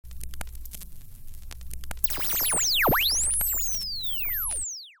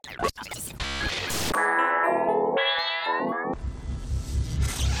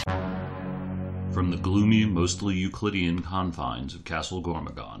gloomy, mostly Euclidean confines of Castle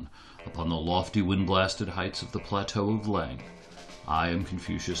Gormagon, upon the lofty wind-blasted heights of the Plateau of Lang. I am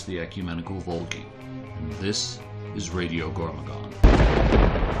Confucius the Ecumenical Volgi, and this is Radio Gormagon.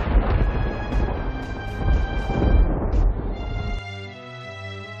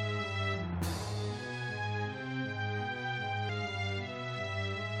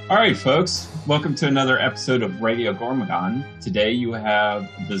 All right, folks, welcome to another episode of Radio Gormagon. Today you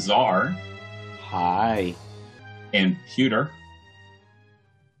have the Czar. Hi. And Pewter.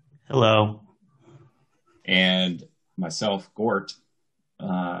 Hello. And myself, Gort,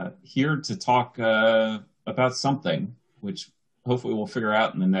 here to talk about something, which hopefully we'll figure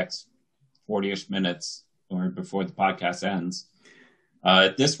out in the next 40-ish minutes or before the podcast ends.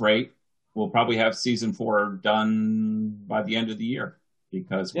 At this rate, we'll probably have season 4 done by the end of the year.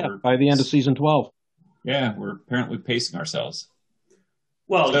 Because by the end of season 12. Yeah, we're apparently pacing ourselves.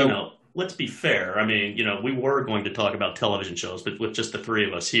 Well, let's be fair. I mean, we were going to talk about television shows, but with just the three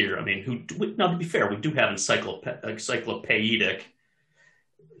of us here, I mean, to be fair, we do have encyclopedic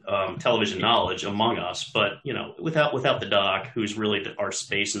television knowledge among us, but, without the doc, who's really our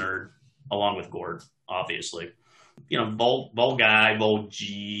space nerd, along with Gord, obviously. Vol guy, Vol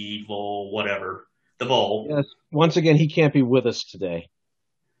G, Vol whatever, the Vol. Yes, once again, he can't be with us today.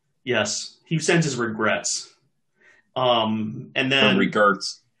 Yes, he sends his regrets. And then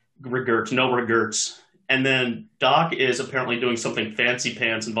regrets, no regrets. And then Doc is apparently doing something fancy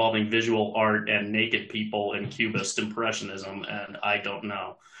pants involving visual art and naked people and Cubist impressionism, and I don't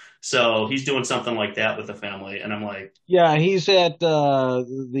know. So he's doing something like that with the family, and I'm like, yeah, he's at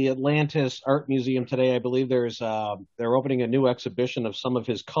the Atlantis Art Museum today. I believe they're opening a new exhibition of some of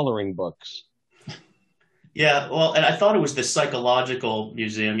his coloring books. Yeah, well, and I thought it was the psychological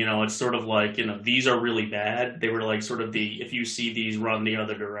museum. It's sort of like, these are really bad. They were like sort of if you see these run the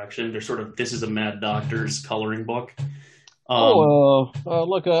other direction, they're sort of, this is a mad doctor's coloring book.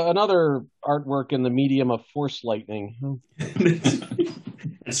 Look, another artwork in the medium of force lightning.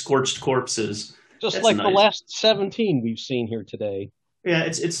 And scorched corpses. Just That's like nice. The last 17 we've seen here today. Yeah,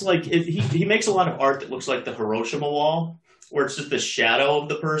 it's like, he makes a lot of art that looks like the Hiroshima wall, where it's just the shadow of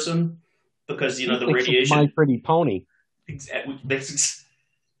the person. Because the radiation. My Pretty Pony. Exactly.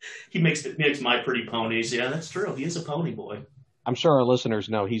 He makes My Pretty Ponies. Yeah, that's true. He is a pony boy. I'm sure our listeners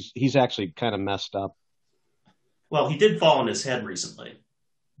know he's actually kind of messed up. Well, he did fall on his head recently.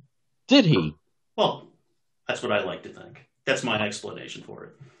 Did he? Well, that's what I like to think. That's my explanation for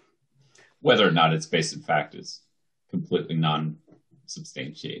it. Whether or not it's based in fact is completely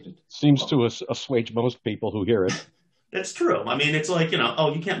non-substantiated. Seems to assuage most people who hear it. That's true. I mean, it's like, you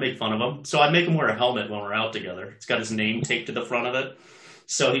can't make fun of him. So I make him wear a helmet when we're out together. It's got his name taped to the front of it.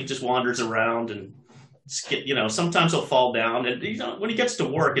 So he just wanders around and, sometimes he'll fall down. And, when he gets to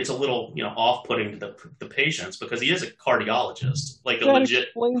work, it's a little, off-putting to the patients because he is a cardiologist, like a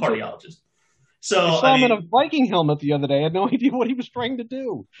legit cardiologist. So I saw him in a Viking helmet the other day. I had no idea what he was trying to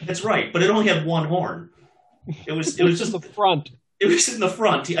do. That's right. But it only had one horn. It was just the front. It was in the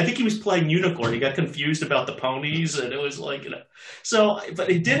front. I think he was playing unicorn. He got confused about the ponies, and it was like, So, but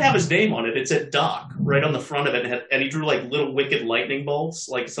it did have his name on it. It said Doc right on the front of it, and he drew like little wicked lightning bolts.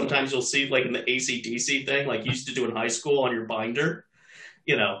 Like sometimes you'll see, like in the AC/DC thing, like you used to do in high school on your binder,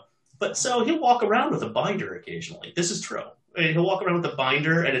 But so he'll walk around with a binder occasionally. This is true. I mean, he'll walk around with a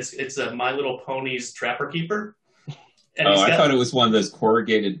binder, and it's a My Little Pony's Trapper Keeper. And I thought it was one of those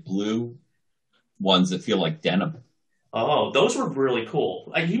corrugated blue ones that feel like denim. Oh, those were really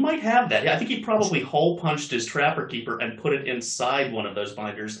cool. He might have that. I think he probably hole punched his Trapper Keeper and put it inside one of those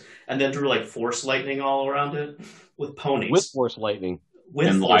binders and then drew like force lightning all around it with ponies. With force lightning.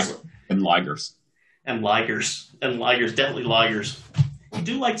 And ligers. And ligers, definitely ligers. He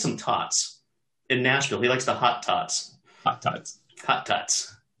do like some tots. In Nashville, he likes the hot tots. Hot tots.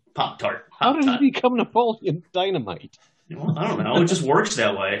 Pop-Tart. How did he become Napoleon Dynamite? Well, I don't know. It just works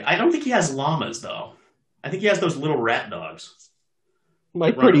that way. I don't think he has llamas, though. I think he has those little rat dogs.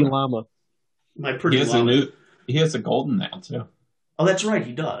 My Pretty Llama. My Pretty Llama. He has a golden now, too. Oh, that's right.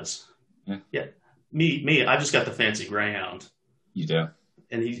 He does. Yeah. Me. I just got the fancy greyhound. You do.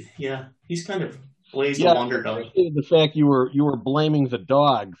 And he's kind of Blaze the Wonder Dog. The fact you were blaming the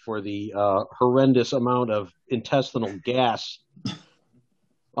dog for the horrendous amount of intestinal gas.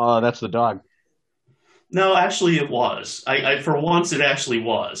 That's the dog. No, actually it was. I for once it actually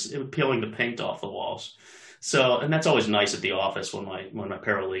was. It was peeling the paint off the walls. So, and that's always nice at the office when my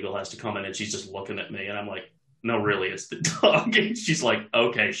paralegal has to come in and she's just looking at me and I'm like, no, really, it's the dog. And she's like,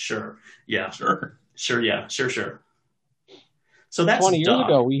 okay, sure. Yeah. Sure. Yeah. Sure. So that's 20 years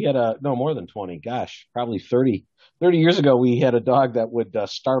ago, we had more than 20. Gosh, probably 30. 30 years ago, we had a dog that would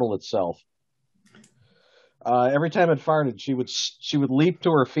startle itself. Every time it farted, she would leap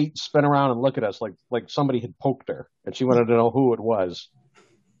to her feet, spin around, and look at us like somebody had poked her, and she wanted to know who it was.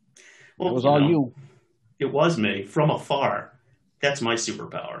 Well, It was all you. It was me from afar. That's my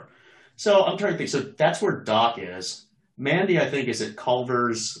superpower. So I'm trying to think. So that's where Doc is. Mandy, I think, is at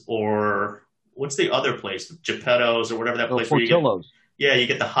Culver's or what's the other place? Geppetto's or whatever that place where you get. Portillo's. Yeah, you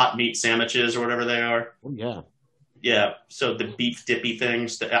get the hot meat sandwiches or whatever they are. Oh, yeah. Yeah. So the beef dippy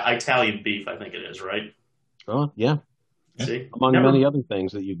things, the Italian beef, I think it is, right? Oh, yeah. See, Among many other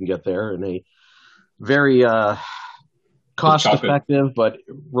things that you can get there in a very cost-effective but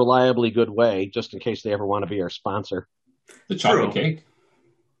reliably good way, just in case they ever want to be our sponsor. The chocolate cake.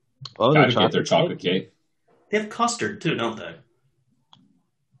 Oh, Gotta get their chocolate cake. They have custard too, don't they?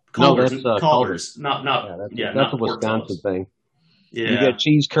 No, that's Culver's. Not that's a Wisconsin thing. Yeah. You get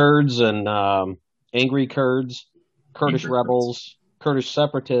cheese curds and angry curds, Kurdish rebels, Kurdish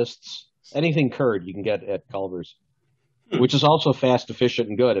separatists, anything curd you can get at Culver's, which is also fast, efficient,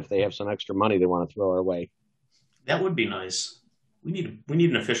 and good if they have some extra money they want to throw our way. That would be nice. We need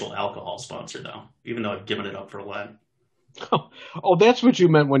an official alcohol sponsor though, even though I've given it up for Lent. Oh, that's what you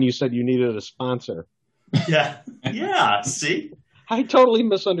meant when you said you needed a sponsor. Yeah. Yeah. See? I totally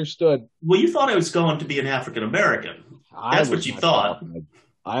misunderstood. Well, you thought I was going to be an African American. That's what you thought. Qualified.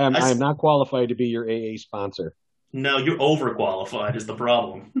 I am not qualified to be your AA sponsor. No, you're overqualified is the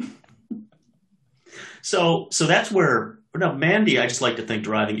problem. So that's where Mandy, I just like to think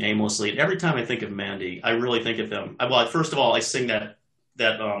driving aimlessly. And every time I think of Mandy, I really think of him. Well, first of all, I sing that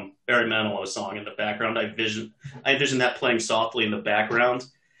Barry Manilow song in the background. I envision that playing softly in the background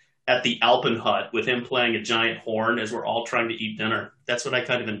at the Alpenhut with him playing a giant horn as we're all trying to eat dinner. That's what I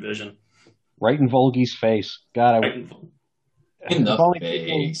kind of envision. Right in Volgy's face. God,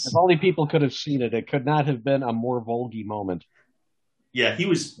 If only people could have seen it. It could not have been a more Volgy moment. Yeah, he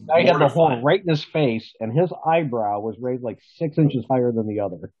was. I had the horn right in his face, and his eyebrow was raised like 6 inches higher than the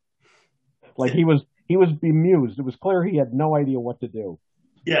other. Like he was bemused. It was clear he had no idea what to do.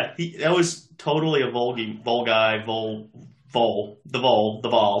 Yeah, that was totally a the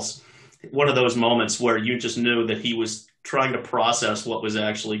Vols. One of those moments where you just knew that he was trying to process what was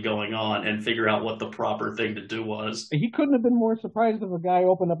actually going on and figure out what the proper thing to do was. He couldn't have been more surprised if a guy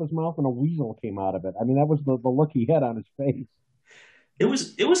opened up his mouth and a weasel came out of it. I mean, that was the look he had on his face. It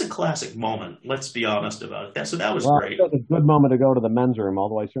was a classic moment. Let's be honest about it. So that was great. It was a good moment to go to the men's room,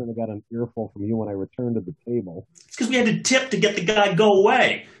 although I certainly got an earful from you when I returned to the table. It's because we had to tip to get the guy go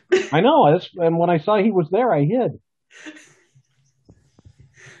away. I know, and when I saw he was there, I hid.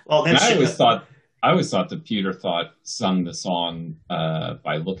 Well, I always thought that Peter sung the song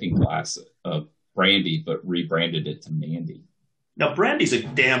by Looking Glass of Brandy, but rebranded it to Mandy. Now, Brandy's a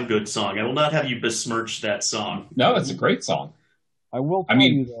damn good song. I will not have you besmirch that song. No, it's a great song. I will tell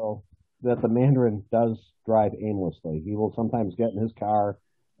you, though, that the Mandarin does drive aimlessly. He will sometimes get in his car,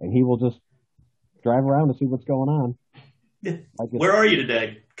 and he will just drive around to see what's going on. Where are you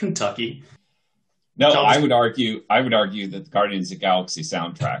today? Kentucky. No, I would argue that the Guardians of the Galaxy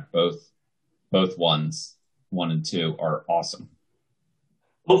soundtrack, both ones, 1 and 2, are awesome.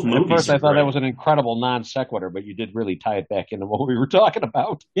 Both movies. At first, I thought that was an incredible non sequitur, but you did really tie it back into what we were talking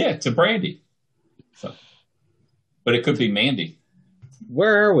about. Yeah, to Brandy. So, but it could be Mandy.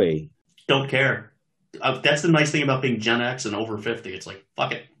 Where are we? Don't care. That's the nice thing about being Gen X and over 50. It's like,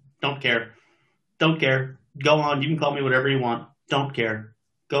 fuck it. Don't care. Don't care. Go on. You can call me whatever you want. Don't care.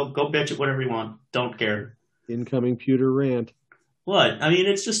 Go bitch at whatever you want. Don't care. Incoming pewter rant. What? I mean,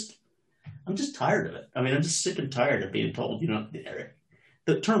 I'm just tired of it. I mean, I'm just sick and tired of being told,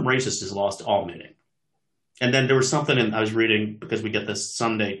 the term racist has lost all meaning. And then there was something I was reading, because we get this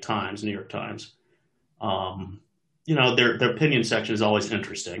Sunday Times, New York Times. Their opinion section is always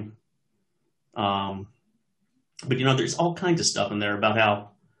interesting. But there's all kinds of stuff in there about how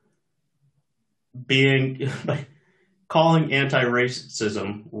calling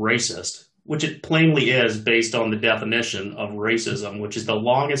anti-racism racist, which it plainly is based on the definition of racism, which is the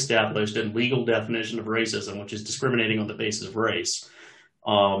long established and legal definition of racism, which is discriminating on the basis of race,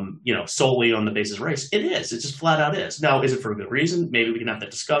 solely on the basis of race. It is. It just flat out is. Now, is it for a good reason? Maybe we can have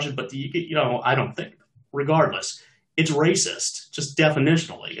that discussion, but I don't think. Regardless, it's racist, just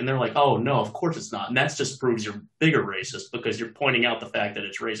definitionally. And they're like, oh, no, of course it's not. And that just proves you're bigger racist because you're pointing out the fact that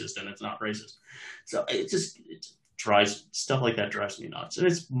it's racist and it's not racist. So it drives stuff like that drives me nuts. And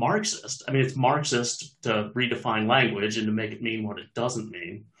it's Marxist. I mean, it's Marxist to redefine language and to make it mean what it doesn't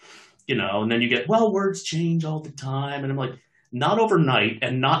mean, and then you get, well, words change all the time. And I'm like, not overnight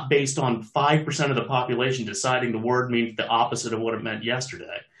and not based on 5% of the population deciding the word means the opposite of what it meant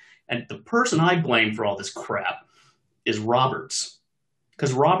yesterday. And the person I blame for all this crap is Roberts,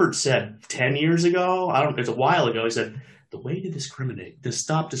 because Robert said 10 years ago, it's a while ago, he said, the way to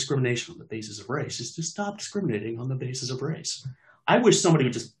stop discrimination on the basis of race is to stop discriminating on the basis of race. I wish somebody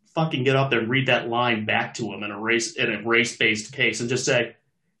would just fucking get up there and read that line back to him in a race-based case and just say,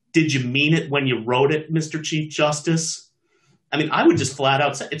 did you mean it when you wrote it, Mr. Chief Justice? I mean, I would just flat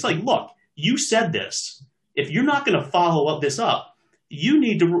out say, it's like, look, you said this. If you're not going to follow this up, you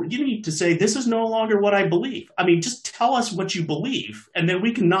need to say, this is no longer what I believe. I mean, just tell us what you believe, and then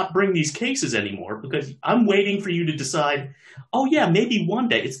we can not bring these cases anymore, because I'm waiting for you to decide, oh yeah, maybe one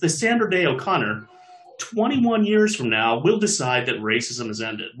day, it's the Sandra Day O'Connor, 21 years from now, we'll decide that racism has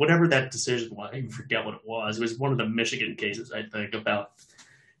ended. Whatever that decision was, I forget what it was. It was one of the Michigan cases, I think, about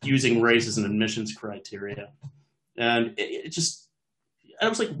using race as an admissions criteria. And I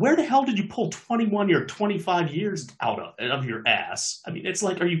was like, where the hell did you pull 21 or 25 years out of your ass? I mean, it's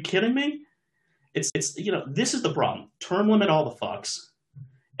like, are you kidding me? It's this is the problem. Term limit all the fucks.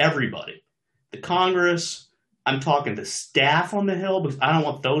 Everybody. The Congress, I'm talking the staff on the Hill, because I don't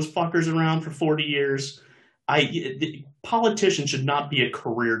want those fuckers around for 40 years. Politicians should not be a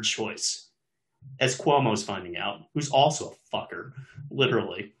career choice, as Cuomo's finding out, who's also a fucker,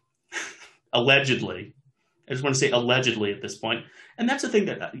 literally, allegedly. I just want to say allegedly at this point. And that's the thing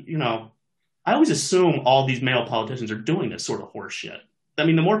that, I always assume all these male politicians are doing this sort of horse shit. I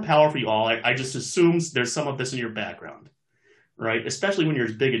mean, the more powerful you all, I just assume there's some of this in your background, right? Especially when you're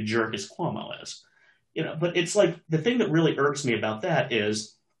as big a jerk as Cuomo is. But it's like, the thing that really irks me about that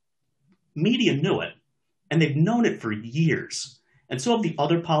is media knew it, and they've known it for years. And so have the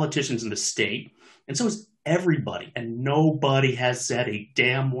other politicians in the state, and so has everybody. And nobody has said a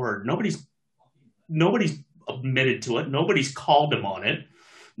damn word. Nobody's admitted to it. Nobody's called him on it.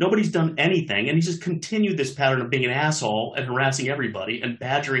 Nobody's done anything. And he's just continued this pattern of being an asshole and harassing everybody and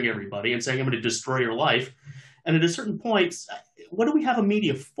badgering everybody and saying, I'm going to destroy your life. And at a certain point, what do we have a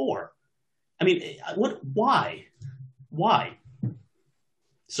media for? I mean, why?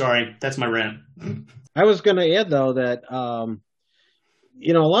 Sorry, that's my rant. I was going to add, though, that, a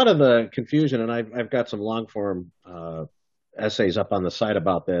lot of the confusion, and I've got some long form essays up on the site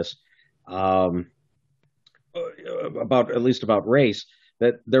about this, about race,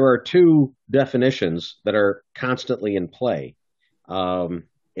 that there are two definitions that are constantly in play. And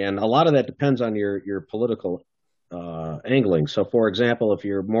a lot of that depends on your political angling. So, for example, if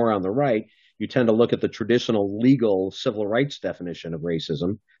you're more on the right, you tend to look at the traditional legal civil rights definition of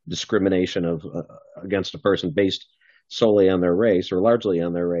racism, discrimination against a person based solely on their race or largely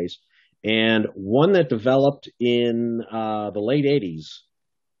on their race. And one that developed in the late 80s,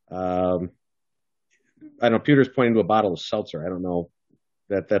 I don't know, Peter's pointing to a bottle of seltzer. I don't know,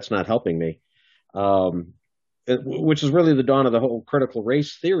 that's not helping me. Which is really the dawn of the whole critical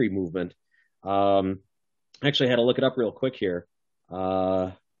race theory movement. Actually, I had to look it up real quick here.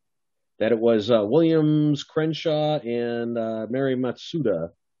 That it was Williams Crenshaw and Mary Matsuda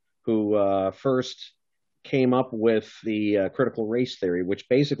who first came up with the critical race theory, which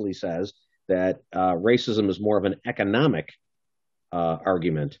basically says that racism is more of an economic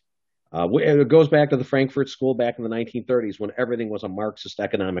argument. It goes back to the Frankfurt School back in the 1930s, when everything was a Marxist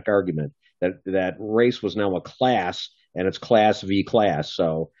economic argument, that race was now a class, and it's class v. class.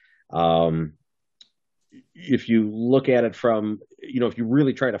 So if you look at it from, if you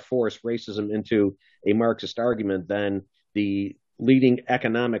really try to force racism into a Marxist argument, then the leading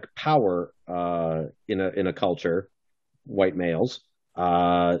economic power in a culture, white males, they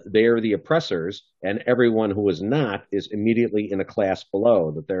are the oppressors, and everyone who is not is immediately in a class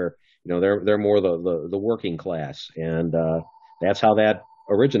below. That they're more the working class, and that's how that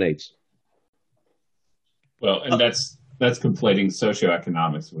originates. Well, and that's conflating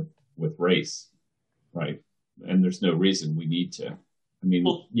socioeconomics with race, right? And there's no reason we need to. I mean,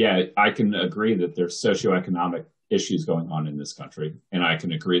 yeah, I can agree that there's socioeconomic issues going on in this country, and I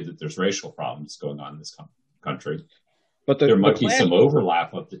can agree that there's racial problems going on in this country. But there might be some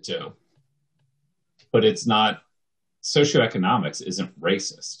overlap of the two. But it's not, socioeconomics isn't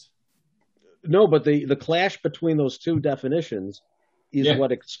racist. No, but the clash between those two definitions is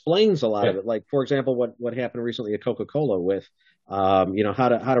what explains a lot of it. Like, for example, what happened recently at Coca-Cola with, how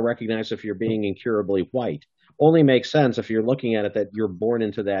to recognize if you're being incurably white. Only makes sense if you're looking at it that you're born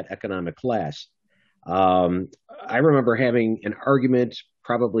into that economic class. I remember having an argument,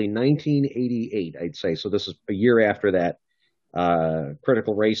 probably 1988, I'd say. So this is a year after that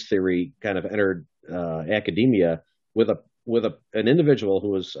critical race theory kind of entered academia, with an individual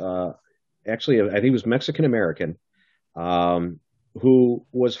who was actually, I think he was Mexican American, who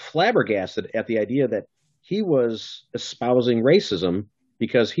was flabbergasted at the idea that he was espousing racism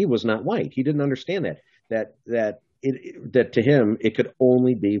because he was not white. He didn't understand that that to him it could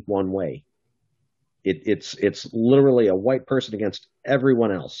only be one way. It's literally a white person against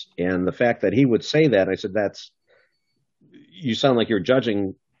everyone else. And the fact that he would say that, I said, you sound like you're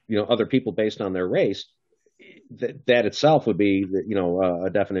judging, other people based on their race. That itself would be, a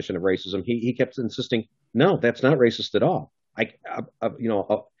definition of racism. He kept insisting, no, that's not racist at all.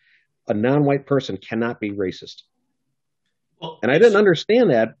 A non-white person cannot be racist. Well, and I didn't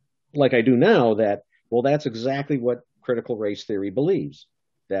understand that like I do now, that's exactly what critical race theory believes,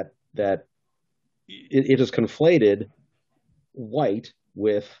 that it is conflated white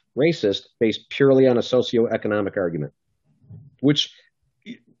with racist based purely on a socioeconomic argument, which,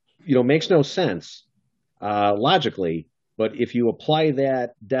 makes no sense logically. But if you apply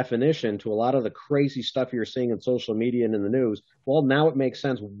that definition to a lot of the crazy stuff you're seeing in social media and in the news, well, now it makes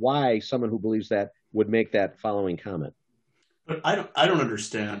sense why someone who believes that would make that following comment. But I don't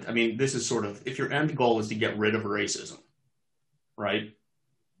understand. I mean, this is sort of, if your end goal is to get rid of racism, right?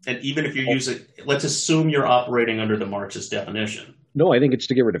 And even if you use it, let's assume you're operating under the Marxist definition. No, I think it's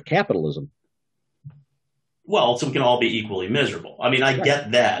to get rid of capitalism. Well, so we can all be equally miserable. I mean, I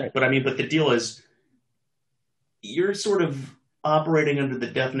get that. Right. But the deal is, you're sort of operating under the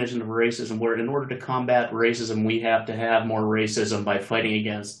definition of racism where in order to combat racism, we have to have more racism by fighting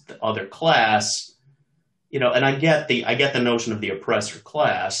against the other class, and I get the notion of the oppressor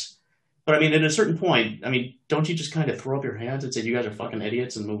class, but at a certain point, don't you just kind of throw up your hands and say, you guys are fucking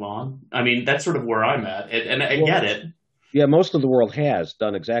idiots and move on? That's sort of where I'm at. And I get it. Yeah, most of the world has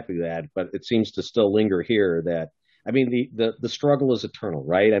done exactly that, but it seems to still linger here that, the struggle is eternal,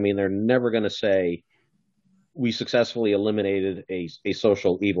 right? They're never going to say, we successfully eliminated a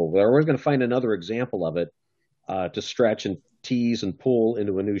social evil. We're always going to find another example of it to stretch and tease and pull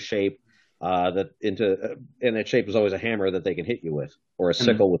into a new shape. And that shape is always a hammer that they can hit you with, or a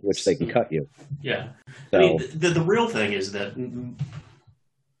sickle with which they can cut you. Yeah, so, the real thing is that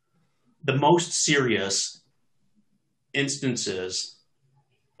the most serious instances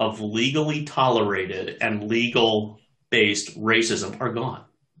of legally tolerated and legal-based racism are gone.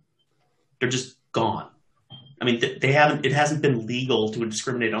 They're just gone. It hasn't been legal to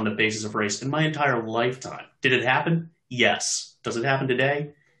discriminate on the basis of race in my entire lifetime. Did it happen? Yes. Does it happen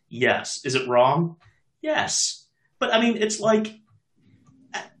today? Yes. Is it wrong? Yes. But it's like,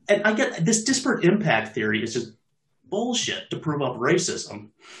 and I get this disparate impact theory is just bullshit to prove up racism.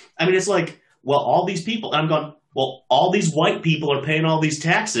 It's like, well, all these people, and I'm going, well, all these white people are paying all these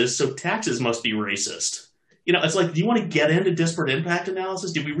taxes, so taxes must be racist. It's like, do you want to get into disparate impact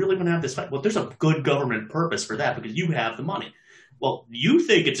analysis? Do we really want to have this fight? Well, there's a good government purpose for that because you have the money. Well, you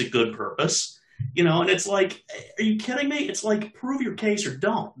think it's a good purpose, and it's like, are you kidding me? It's like, prove your case or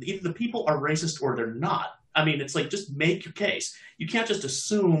don't. Either the people are racist or they're not. It's like, just make your case. You can't just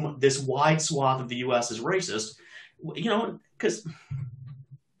assume this wide swath of the U.S. is racist, because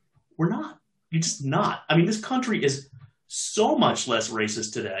we're not. You're just not. This country is so much less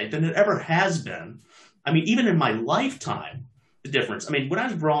racist today than it ever has been. Even in my lifetime, the difference. When I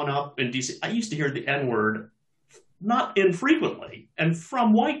was growing up in D.C., I used to hear the N-word not infrequently and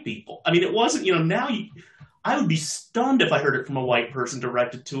from white people. It wasn't, I would be stunned if I heard it from a white person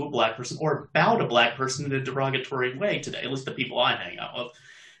directed to a black person or about a black person in a derogatory way today, at least the people I hang out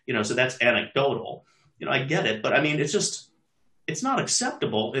with. So that's anecdotal. I get it, but it's not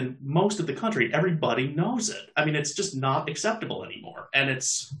acceptable in most of the country. Everybody knows it. It's just not acceptable anymore. And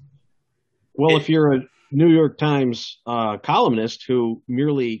if you're a New York Times columnist who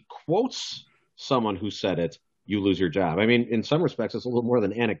merely quotes someone who said it, you lose your job. In some respects, it's a little more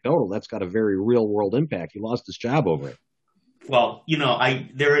than anecdotal. That's got a very real world impact. He lost his job over it. Well,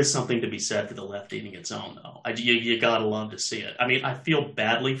 there is something to be said for the left eating its own, though. You gotta love to see it. I feel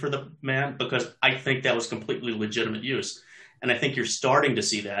badly for the man because I think that was completely legitimate use. And I think you're starting to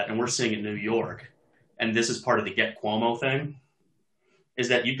see that, and we're seeing it in New York. And this is part of the Get Cuomo thing. Is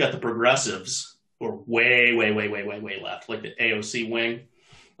that you've got the progressives who are way, way, way, way, way, way left, like the AOC wing,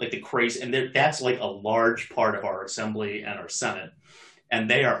 like the crazy, and that's like a large part of our assembly and our Senate, and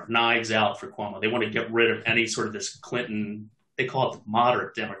they are knives out for Cuomo. They want to get rid of any sort of this Clinton, they call it the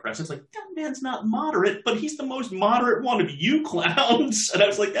moderate Democrats. It's like, that man's not moderate, but he's the most moderate one of you clowns. And I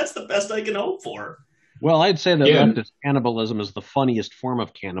was like, that's the best I can hope for. Well, I'd say that leftist cannibalism is the funniest form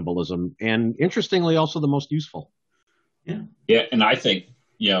of cannibalism, and interestingly, also the most useful. Yeah, and I think,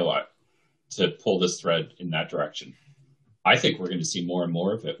 to pull this thread in that direction, I think we're going to see more and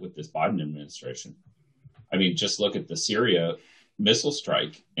more of it with this Biden administration. Just look at the Syria missile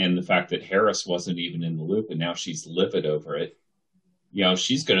strike and the fact that Harris wasn't even in the loop, and now she's livid over it.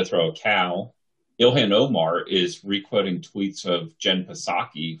 She's going to throw a cow Ilhan Omar is requoting tweets of Jen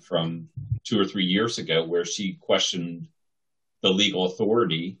Psaki from 2 or 3 years ago, where she questioned the legal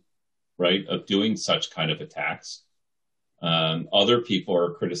authority, right, of doing such kind of attacks. Other people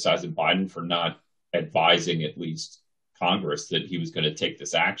are criticizing Biden for not advising at least Congress that he was going to take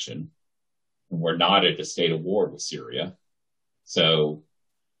this action. And we're not at a state of war with Syria. So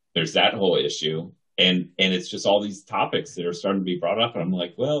there's that whole issue. And it's just all these topics that are starting to be brought up. And I'm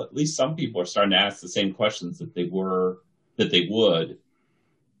like, well, at least some people are starting to ask the same questions that they would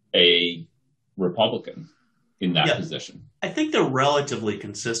a Republican in that position. I think they're relatively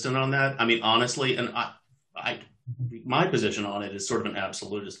consistent on that. I mean, honestly, and my position on it is sort of an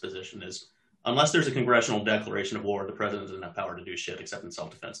absolutist position, is unless there's a congressional declaration of war, the president doesn't have power to do shit except in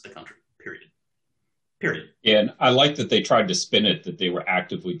self-defense of the country, period. Yeah, and I like that they tried to spin it that they were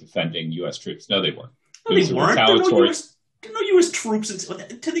actively defending U.S. troops. No, they weren't. No, they weren't. There are no U.S. troops. To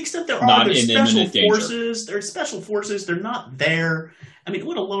the extent there are, there's special forces. There's special forces. They're not there. I mean,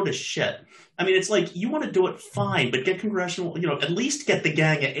 what a load of shit. I mean, it's like, you want to do it, fine, but get congressional, at least get the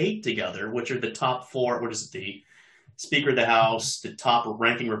Gang of Eight together, which are the top four. What is it? The Speaker of the House, the top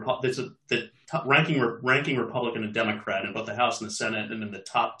ranking ranking Republican and Democrat in both the House and the Senate, and then the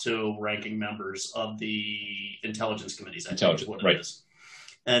top two ranking members of the intelligence committees. I think is what it is.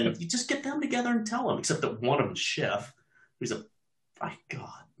 And you just get them together and tell them, except that one of them, Schiff, who's my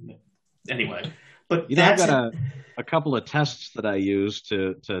God. Anyway, but I've got a couple of tests that I use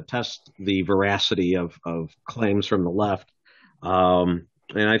to test the veracity of claims from the left. And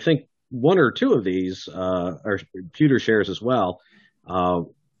I think one or two of these are Pewter shares as well.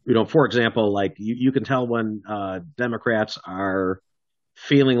 For example, like you can tell when Democrats are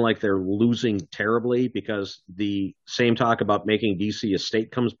feeling like they're losing terribly because the same talk about making D.C. a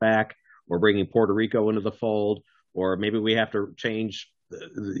state comes back, or bringing Puerto Rico into the fold, or maybe we have to change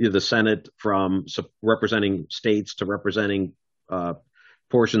the Senate from representing states to representing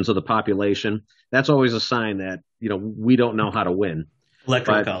portions of the population. That's always a sign that, we don't know how to win.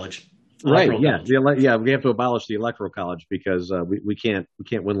 Electoral college. Right. Yeah. We have to abolish the electoral college because we can't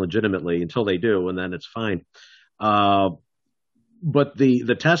win legitimately until they do, and then it's fine. But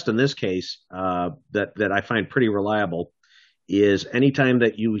the test in this case that I find pretty reliable is anytime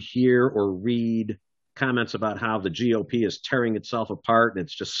that you hear or read comments about how the GOP is tearing itself apart and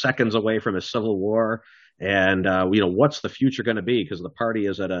it's just seconds away from a civil war, and what's the future going to be because the party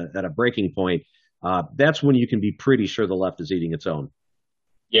is at a breaking point. That's when you can be pretty sure the left is eating its own.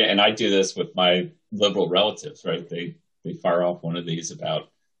 Yeah, and I do this with my liberal relatives, right? They fire off one of these about,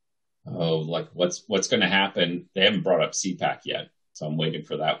 what's going to happen. They haven't brought up CPAC yet, so I'm waiting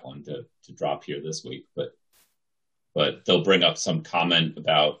for that one to drop here this week. But they'll bring up some comment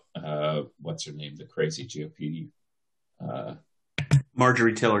about what's her name, the crazy GOP,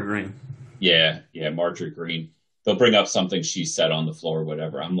 Marjorie Taylor Greene. Yeah, Marjorie Greene. They'll bring up something she said on the floor or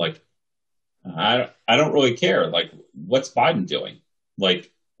whatever. I'm like, I don't really care. Like, what's Biden doing? Like,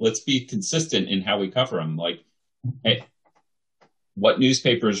 let's be consistent in how we cover him. Like, hey, what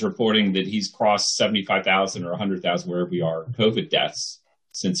newspaper is reporting that he's crossed 75,000 or 100,000, wherever we are, COVID deaths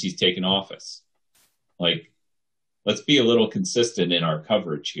since he's taken office? Like, let's be a little consistent in our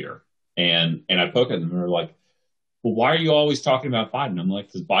coverage here. And I poke at them and they're like, well, why are you always talking about Biden? I'm like,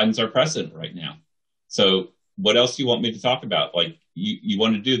 because Biden's our president right now. So what else do you want me to talk about? Like, you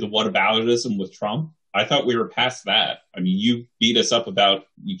want to do the whataboutism with Trump? I thought we were past that. I mean, you beat us up about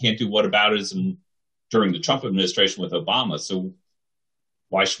you can't do whataboutism during the Trump administration with Obama. So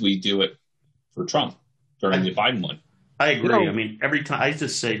why should we do it for Trump during the Biden one? I agree. I mean, every time I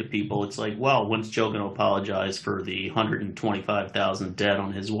just say to people, it's like, well, when's Joe going to apologize for the 125,000 dead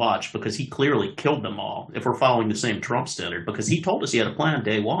on his watch? Because he clearly killed them all, if we're following the same Trump standard, because he told us he had a plan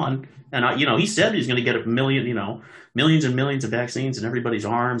day one. And, he said he was going to get millions and millions of vaccines in everybody's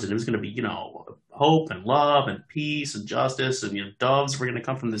arms. And it was going to be, hope and love and peace and justice. And, doves were going to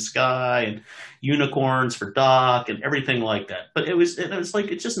come from the sky and unicorns for Doc and everything like that. But it was like,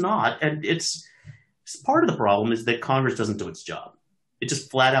 it's just not. And it's part of the problem is that Congress doesn't do its job. It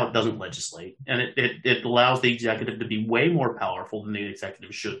just flat out doesn't legislate. And it allows the executive to be way more powerful than the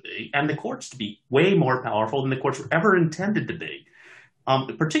executive should be, and the courts to be way more powerful than the courts were ever intended to be.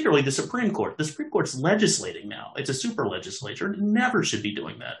 Particularly the Supreme Court. The Supreme Court's legislating now. It's a super legislature. It never should be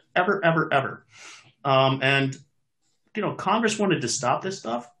doing that. Ever, ever, ever. And Congress wanted to stop this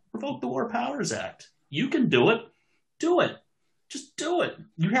stuff. Revoke the War Powers Act. You can do it. Do it. Just do it.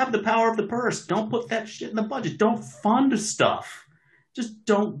 You have the power of the purse. Don't put that shit in the budget. Don't fund stuff. Just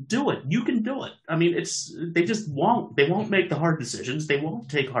don't do it. You can do it. I mean, they just won't. They won't make the hard decisions. They won't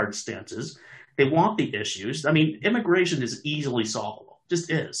take hard stances. They want the issues. I mean, immigration is easily solvable. Just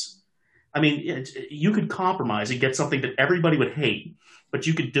is. I mean, you could compromise and get something that everybody would hate, but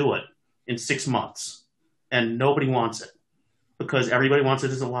you could do it in 6 months, and nobody wants it because everybody wants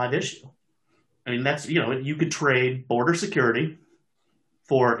it as a live issue. I mean, that's, you could trade border security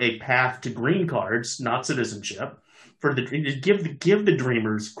for a path to green cards, not citizenship. Give the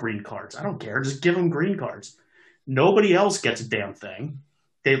dreamers green cards. I don't care. Just give them green cards. Nobody else gets a damn thing.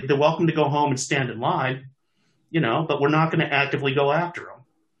 They're welcome to go home and stand in line, but we're not going to actively go after them.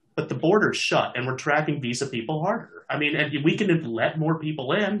 But the border's shut, and we're tracking visa people harder. I mean, and we can let more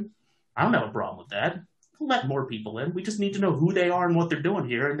people in. I don't have a problem with that. Let more people in. We just need to know who they are and what they're doing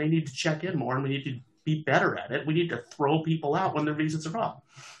here, and they need to check in more, and we need to be better at it. We need to throw people out when their visas are up.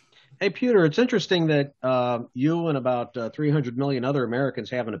 Hey, Pewter, it's interesting that you and about 300 million other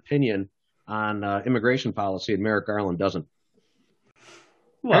Americans have an opinion on immigration policy, and Merrick Garland doesn't.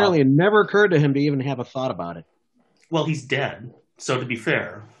 Well, apparently, it never occurred to him to even have a thought about it. Well, he's dead, so to be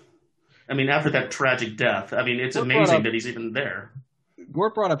fair. I mean, after that tragic death, I mean, it's amazing that he's even there.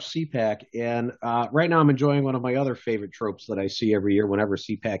 Gort brought up CPAC, and right now I'm enjoying one of my other favorite tropes that I see every year whenever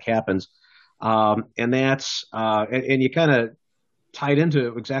CPAC happens, and that's and you kind of tied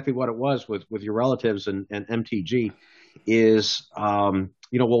into exactly what it was with your relatives and MTG is, well,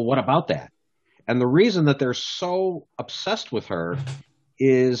 what about that? And the reason that they're so obsessed with her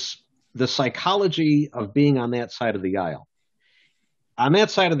is the psychology of being on that side of the aisle. On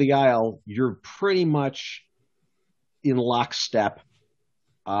that side of the aisle, you're pretty much in lockstep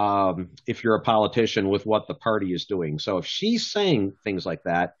if you're a politician with what the party is doing. So if she's saying things like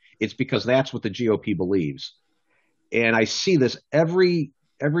that, it's because that's what the GOP believes. And I see this every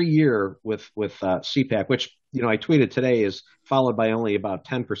year with CPAC, which, I tweeted today is followed by only about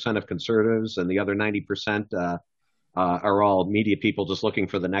 10% of conservatives, and the other 90% are all media people just looking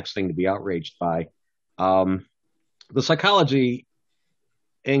for the next thing to be outraged by. The psychology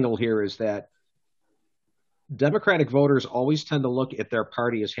angle here is that Democratic voters always tend to look at their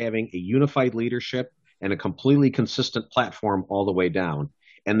party as having a unified leadership and a completely consistent platform all the way down.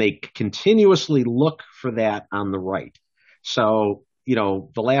 And they continuously look for that on the right. So, the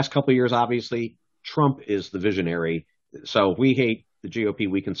last couple of years, obviously, Trump is the visionary. So if we hate the GOP,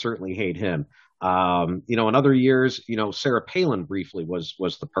 we can certainly hate him. In other years, Sarah Palin briefly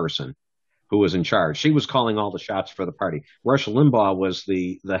was the person who was in charge. She was calling all the shots for the party. Rush Limbaugh was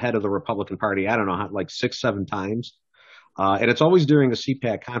the head of the Republican Party, I don't know, like 6-7 times. And it's always during a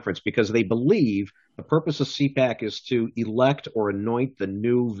CPAC conference because they believe the purpose of CPAC is to elect or anoint the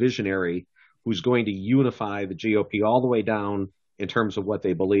new visionary who's going to unify the GOP all the way down in terms of what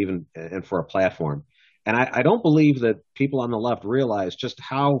they believe in and for a platform. And I don't believe that people on the left realize just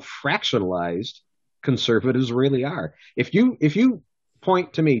how fractionalized conservatives really are. If you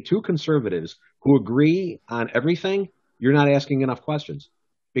point to me two conservatives who agree on everything, you're not asking enough questions.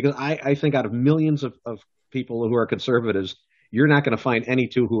 Because I think out of millions of people who are conservatives, you're not going to find any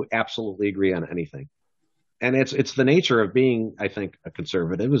two who absolutely agree on anything. And it's the nature of being, I think, a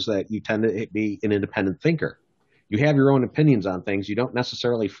conservative is that you tend to be an independent thinker. You have your own opinions on things. You don't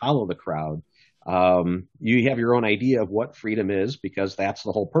necessarily follow the crowd. You have your own idea of what freedom is because that's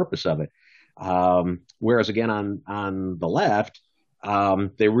the whole purpose of it. Whereas again, on the left,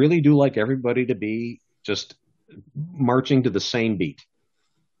 they really do like everybody to be just marching to the same beat.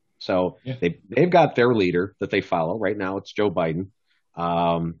 So yeah. They've got their leader that they follow. Right now, it's Joe Biden.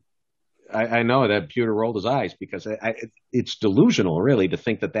 I know that Pewter rolled his eyes because it's delusional, really, to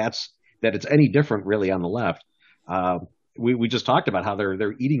think that it's any different, really, on the left. We just talked about how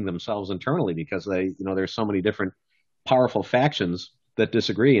they're eating themselves internally because there's so many different powerful factions that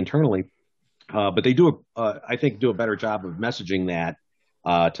disagree internally. But they do, I think, do a better job of messaging that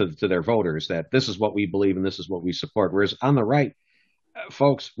to their voters that this is what we believe and this is what we support. Whereas on the right,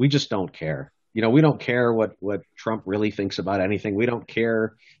 folks, we just don't care. We don't care what Trump really thinks about anything. We don't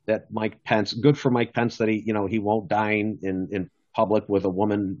care that Mike Pence, good for Mike Pence that he won't dine in public with a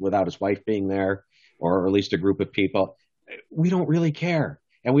woman without his wife being there, or at least a group of people. We don't really care.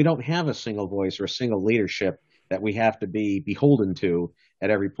 And we don't have a single voice or a single leadership that we have to be beholden to at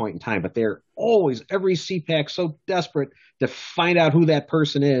every point in time. But they're always, every CPAC, so desperate to find out who that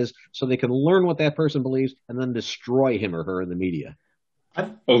person is so they can learn what that person believes and then destroy him or her in the media.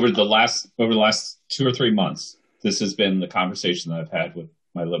 Over the last 2 or 3 months, this has been the conversation that I've had with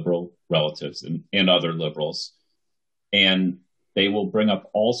my liberal relatives and other liberals. And they will bring up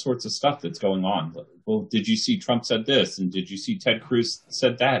all sorts of stuff that's going on. Well, did you see Trump said this? And did you see Ted Cruz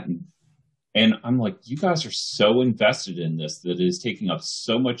said that? And I'm like, you guys are so invested in this that it is taking up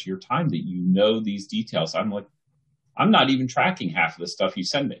so much of your time that you know these details. I'm like, I'm not even tracking half of the stuff you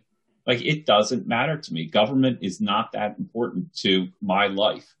send me. Like, it doesn't matter to me. Government is not that important to my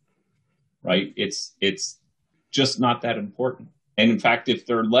life. right? It's just not that important. And in fact, if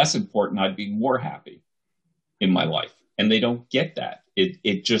they're less important, I'd be more happy in my life. And they don't get that.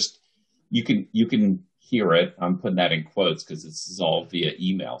 It just, you can hear it. I'm putting that in quotes because this is all via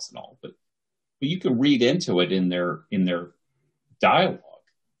emails and all, but you can read into it in their dialogue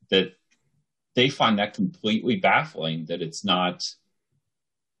that they find that completely baffling, that it's not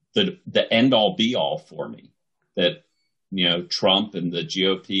the end all be all for me, that, you know, Trump and the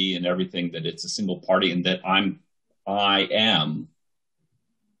GOP and everything, that it's a single party and that I am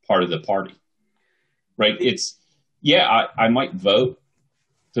part of the party, right? It's, yeah, I might vote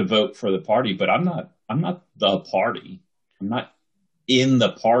for the party, but I'm not the party. I'm not in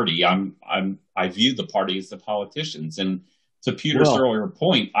the party. I view the party as the politicians. And to Peter's earlier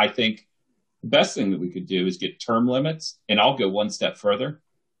point, I think the best thing that we could do is get term limits. And I'll go one step further.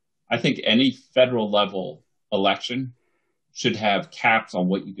 I think any federal level election should have caps on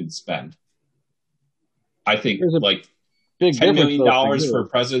what you can spend. I think like $10 million for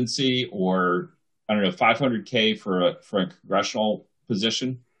presidency, or I don't know, $500K for a congressional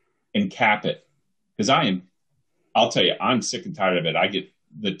position, and cap it. Because I'll tell you, I'm sick and tired of it. I get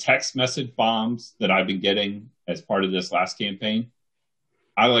the text message bombs that I've been getting as part of this last campaign.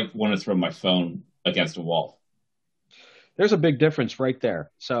 I want to throw my phone against a wall. There's a big difference right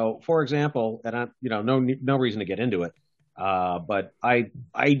there. So, for example, and no reason to get into it, but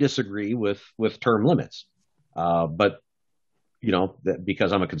I disagree with term limits. But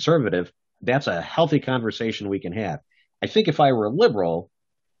because I'm a conservative, that's a healthy conversation we can have. I think if I were a liberal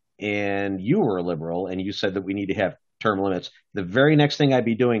and you were a liberal and you said that we need to have term limits, the very next thing I'd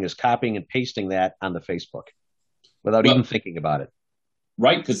be doing is copying and pasting that on the Facebook without even thinking about it.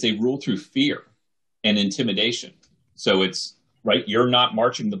 Right, because they rule through fear and intimidation. So it's, right, you're not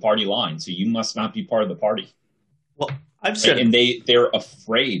marching the party line, so you must not be part of the party. Well, I've said... And they're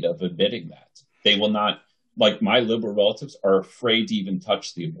afraid of admitting that. They will not, like my liberal relatives are afraid to even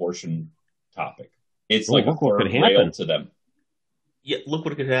touch the abortion topic. It's like a third rail to them. Yeah, look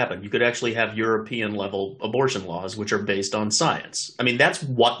what could happen. You could actually have European-level abortion laws, which are based on science. I mean, that's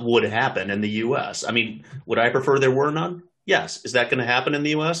what would happen in the U.S. I mean, would I prefer there were none? Yes. Is that going to happen in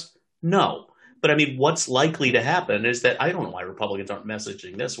the U.S.? No. But I mean, what's likely to happen is that, I don't know why Republicans aren't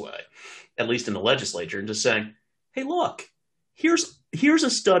messaging this way, at least in the legislature, and just saying, hey, look, here's a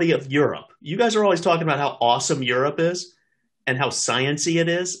study of Europe. You guys are always talking about how awesome Europe is and how sciencey it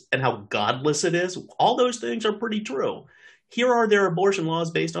is and how godless it is. All those things are pretty true. Here are their abortion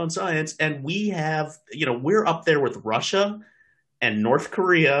laws based on science, and we have, we're up there with Russia and North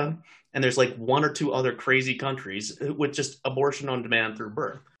Korea, and there's like one or two other crazy countries with just abortion on demand through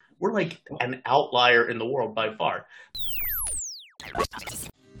birth. We're like an outlier in the world by far.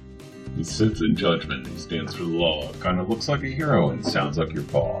 He sits in judgment. He stands for the law. Kind of looks like a hero and sounds like your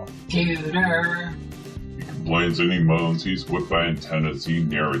paw. Pewter. He complains and he moans. He's whipped by antennas. He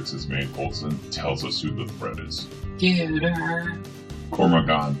narrates his main goals and tells us who the threat is. Pewter.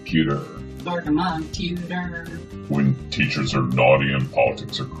 Cormagon Pewter. Cormagon Pewter. When teachers are naughty and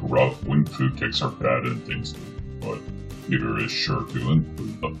politics are corrupt, when food ticks are bad and things, but Pewter is sure to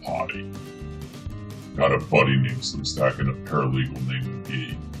include the potty. Got a buddy named Slimstack and a paralegal named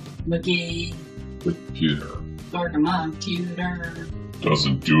McGee. McGee. With Pewter. Cormagon Pewter.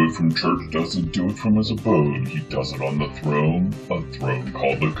 Doesn't do it from church, doesn't do it from his abode. He does it on the throne, a throne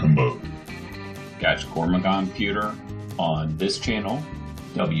called the commode. Catch Cormagon Pewter on this channel,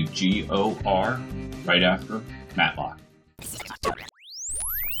 WGOR, right after Matlock.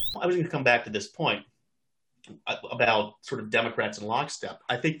 I was going to come back to this point about sort of Democrats in lockstep.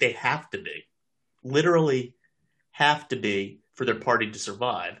 I think they have to be, literally have to be, for their party to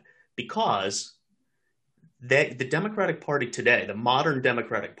survive, because the Democratic Party today, the modern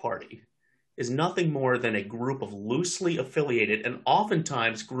Democratic Party, is nothing more than a group of loosely affiliated and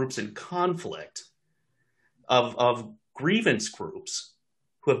oftentimes groups in conflict of grievance groups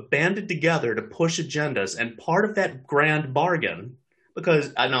who have banded together to push agendas. And part of that grand bargain,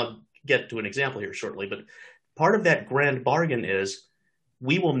 because, and I'll get to an example here shortly, but part of that grand bargain is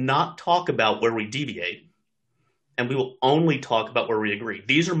we will not talk about where we deviate, and we will only talk about where we agree.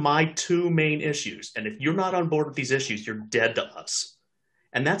 These are my two main issues. And if you're not on board with these issues, you're dead to us.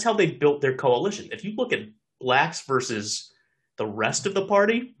 And that's how they built their coalition. If you look at blacks versus the rest of the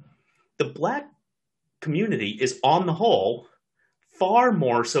party, the black community is, on the whole, far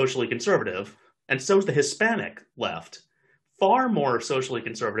more socially conservative, and so is the Hispanic left, far more socially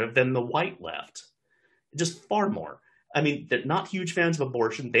conservative than the white left. Just far more. I mean, they're not huge fans of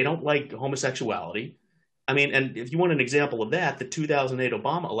abortion. They don't like homosexuality. I mean, and if you want an example of that, the 2008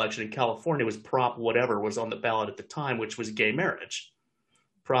 Obama election in California was Prop whatever was on the ballot at the time, which was gay marriage.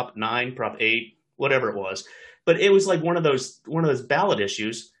 Prop 9, Prop 8, whatever it was. But it was like one of those ballot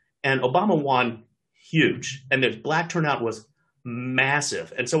issues, and Obama won huge, and the black turnout was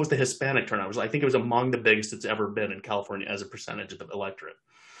massive, and so was the Hispanic turnout. I think it was among the biggest it's ever been in California as a percentage of the electorate.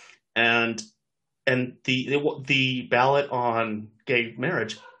 And the ballot on gay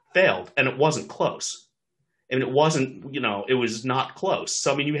marriage failed, and it wasn't close. I mean, it wasn't, it was not close.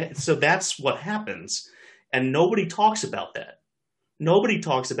 So I mean, so that's what happens, and nobody talks about that. Nobody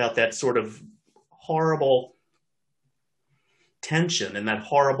talks about that sort of horrible tension and that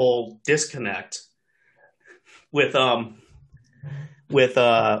horrible disconnect with I'm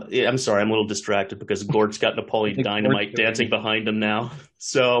sorry, I'm a little distracted because Gort's got Napoleon Dynamite dancing behind him now.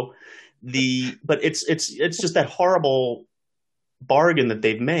 So but it's just that horrible bargain that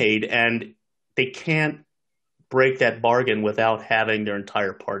they've made, and they can't break that bargain without having their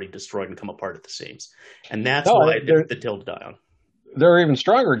entire party destroyed and come apart at the seams. And that's why the hill to die on. There are even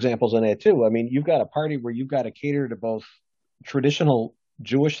stronger examples in that too. I mean, you've got a party where you've got to cater to both traditional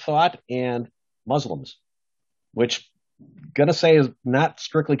Jewish thought and Muslims, which gonna say is not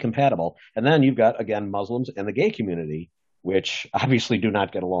strictly compatible. And then you've got, again, Muslims and the gay community, which obviously do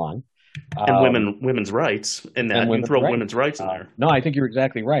not get along. And women's rights in that. You throw women's rights in there. No, I think you're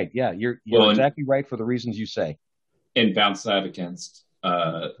exactly right. Yeah, you're exactly right for the reasons you say. And bounce that against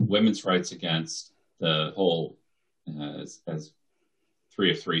women's rights, against the whole, as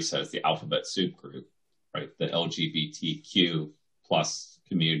 3 of 3 says, the alphabet soup group, right? The LGBTQ plus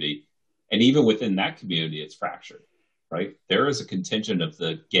community. And even within that community, it's fractured, right? There is a contingent of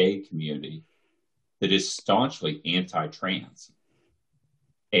the gay community that is staunchly anti-trans.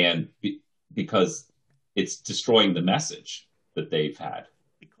 And because it's destroying the message that they've had.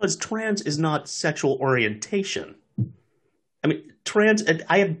 Because trans is not sexual orientation. I mean, trans, and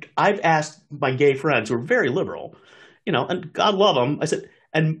I've asked my gay friends who are very liberal, and God love them. I said,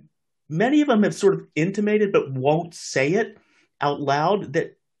 and many of them have sort of intimated but won't say it out loud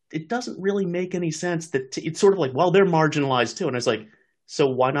that it doesn't really make any sense. That it's sort of like, well, they're marginalized too. And I was like, so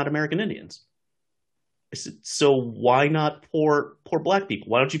why not American Indians? I said, so why not poor black people?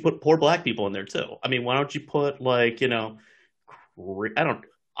 Why don't you put poor black people in there too? I mean, why don't you put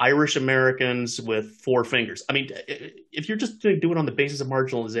Irish Americans with 4 fingers? I mean, if you're just doing it on the basis of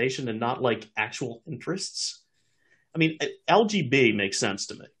marginalization and not like actual interests, I mean, LGB makes sense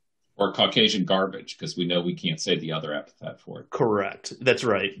to me. Or Caucasian garbage, because we know we can't say the other epithet for it. Correct. That's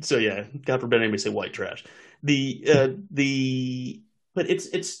right. So yeah, God forbid anybody say white trash. But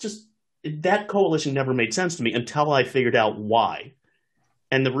it's just, that coalition never made sense to me until I figured out why.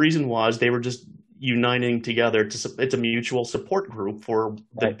 And the reason was they were just uniting together it's a mutual support group for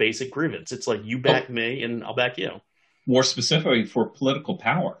the basic grievance. It's like, you back me and I'll back you. More specifically for political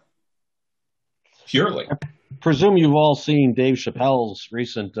power. Purely. I presume you've all seen Dave Chappelle's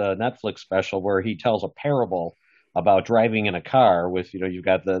recent Netflix special where he tells a parable about driving in a car with, you've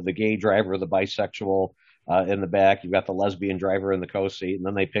got the gay driver, the bisexual in the back, you've got the lesbian driver in the co-seat, and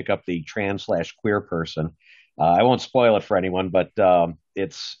then they pick up the trans/queer person. I won't spoil it for anyone, but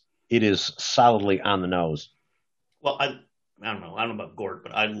it is solidly on the nose. Well, I don't know about Gort,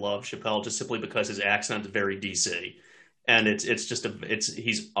 but I love Chappelle just simply because his accent is very DC, and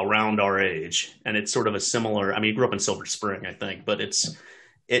he's around our age, and it's sort of a similar. I mean, he grew up in Silver Spring, I think, but it's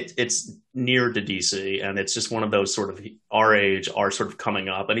near to DC, and it's just one of those sort of our age are sort of coming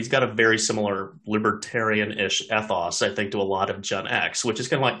up, and he's got a very similar libertarian-ish ethos, I think, to a lot of Gen X, which is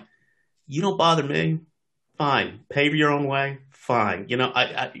kind of like, you don't bother me, fine, pave your own way, fine.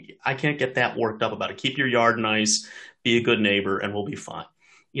 I can't get that worked up about it. Keep your yard nice, be a good neighbor, and we'll be fine.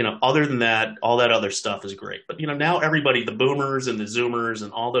 Other than that, all that other stuff is great. But now everybody, the boomers and the zoomers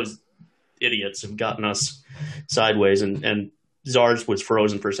and all those idiots have gotten us sideways, and Czars was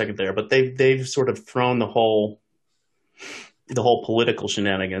frozen for a second there, but they've sort of thrown the whole political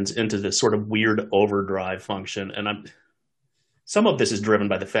shenanigans into this sort of weird overdrive function. And some of this is driven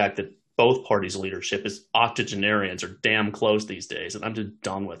by the fact that both parties' leadership is octogenarians are damn close these days, and I'm just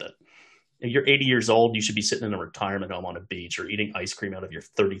done with it. If you're 80 years old, you should be sitting in a retirement home on a beach or eating ice cream out of your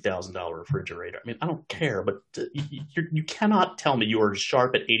 $30,000 refrigerator. I mean, I don't care, but you cannot tell me you are as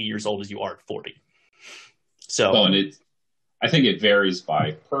sharp at 80 years old as you are at 40. So, I think it varies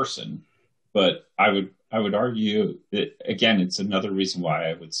by person, but I would argue that, again, it's another reason why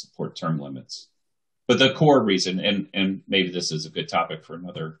I would support term limits. But the core reason, and maybe this is a good topic for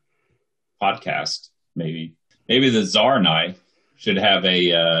another podcast, maybe the Czar and I should have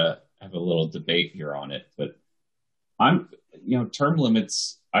a little debate here on it. But term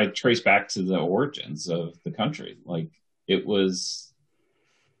limits, I trace back to the origins of the country. Like, it was,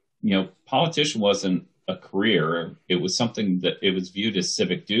 politician wasn't a career. It was something that it was viewed as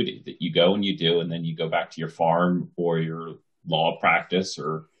civic duty that you go and you do, and then you go back to your farm or your law practice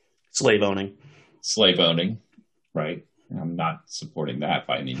or Slave owning. slave owning, right? I'm not supporting that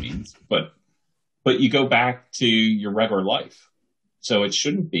by any means, but you go back to your regular life. So it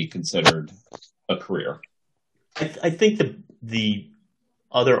shouldn't be considered a career. I think the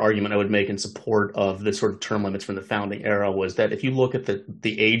other argument I would make in support of the sort of term limits from the founding era was that if you look at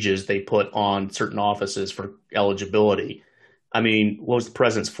the ages they put on certain offices for eligibility, I mean, what was the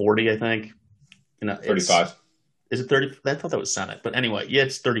president's 40, I think? 35. Is it 30? I thought that was Senate. But anyway, yeah,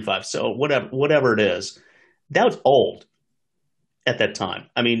 it's 35. So whatever it is, that was old at that time.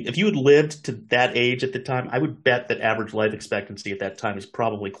 I mean, if you had lived to that age at the time, I would bet that average life expectancy at that time is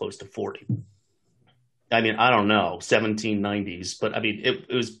probably close to 40. I mean, I don't know, 1790s, but I mean,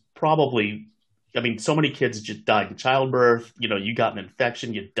 it was probably, I mean, so many kids just died in childbirth. You got an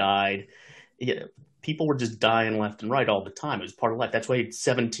infection, you died. People were just dying left and right all the time. It was part of life. That's why you had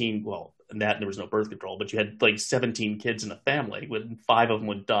 17, well, and that there was no birth control, but you had like 17 kids in a family, when 5 of them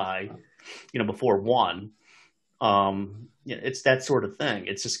would die, before one. It's that sort of thing.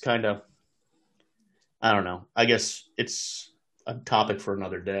 It's just kind of, I don't know. I guess it's a topic for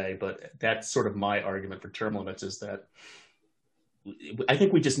another day, but that's sort of my argument for term limits, is that I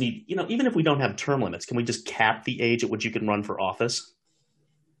think we just need, even if we don't have term limits, can we just cap the age at which you can run for office?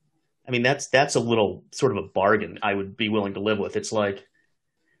 I mean, that's a little sort of a bargain I would be willing to live with. It's like,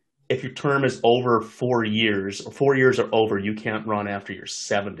 if your term is over 4 years, or 4 years are over, you can't run after you're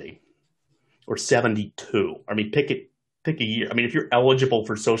 70 or 72. I mean, pick a year. I mean, if you're eligible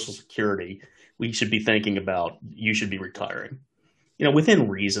for Social Security, we should be thinking about, you should be retiring, within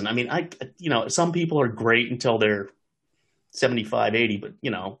reason. I mean, some people are great until they're 75, 80,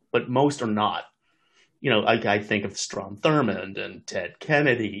 but most are not. I think of Strom Thurmond and Ted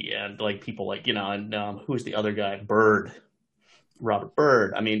Kennedy and like people like, and who's the other guy? Robert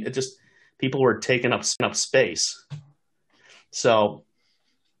Byrd. I mean, it just, people were taking up space. So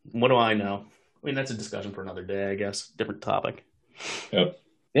what do I know? I mean, that's a discussion for another day, I guess. Different topic. Yep.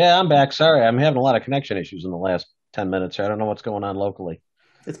 Yeah, I'm back. Sorry, I'm having a lot of connection issues in the last 10 minutes here. I don't know what's going on locally.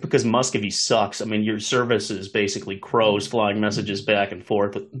 It's because Muscovy sucks. I mean, your service is basically crows flying messages back and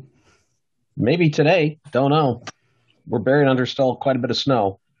forth. Maybe today. Don't know. We're buried under still quite a bit of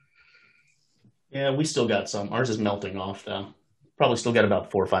snow. Yeah, we still got some. Ours is melting off, though. Probably still got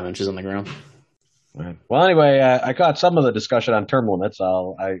about 4 or 5 inches on the ground. Right. Well, anyway, I caught some of the discussion on term limits.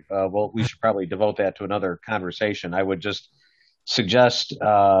 We should probably devote that to another conversation. I would just suggest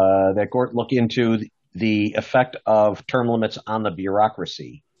that Gort look into the effect of term limits on the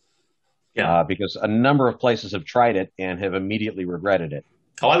bureaucracy. Yeah. Because a number of places have tried it and have immediately regretted it.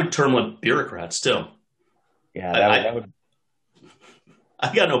 Oh, I would term limit bureaucrats too. Yeah, that would.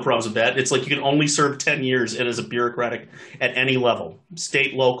 I got no problems with that. It's like you can only serve 10 years and as a bureaucratic at any level,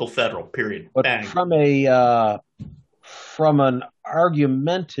 state, local, federal, period. But bang. From an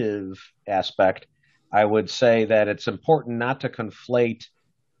argumentative aspect, I would say that it's important not to conflate.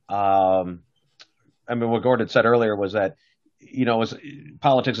 What Gordon said earlier was that,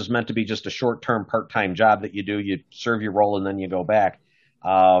 politics is meant to be just a short-term, part-time job that you do. You serve your role and then you go back.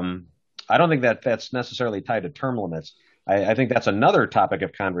 I don't think that that's necessarily tied to term limits. I think that's another topic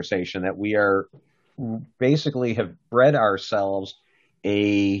of conversation, that we are basically have bred ourselves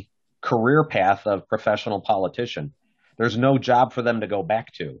a career path of professional politician. There's no job for them to go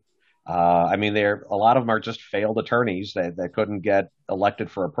back to. A lot of them are just failed attorneys that couldn't get elected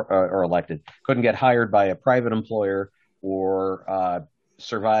couldn't get hired by a private employer or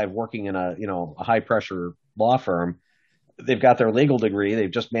survive working in a high pressure law firm. They've got their legal degree.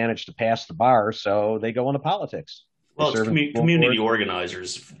 They've just managed to pass the bar, so they go into politics. Well, it's community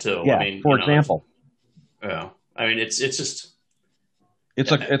organizers too. Yeah, for example. Yeah, I mean, it's just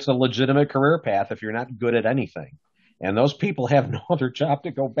it's a legitimate career path if you're not good at anything, and those people have no other job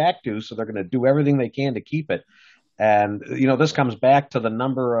to go back to, so they're going to do everything they can to keep it. And this comes back to the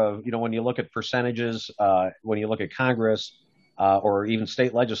number of when you look at percentages, when you look at Congress or even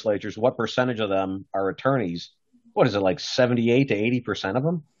state legislatures, what percentage of them are attorneys? What is it, like 78 to 80% of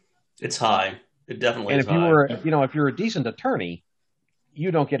them? It's high. It definitely is high. And if you're a decent attorney,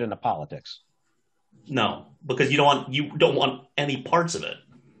 you don't get into politics. No, because you don't want any parts of it.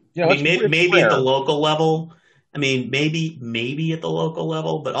 Maybe at the local level. I mean, maybe at the local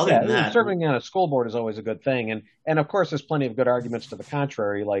level, but other than that, serving on a school board is always a good thing. And of course, there's plenty of good arguments to the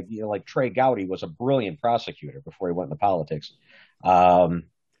contrary. Like Trey Gowdy was a brilliant prosecutor before he went into politics.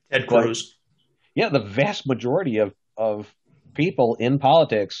 Ted Cruz. Yeah, the vast majority of people in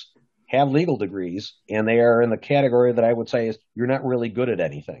politics have legal degrees, and they are in the category that I would say is you're not really good at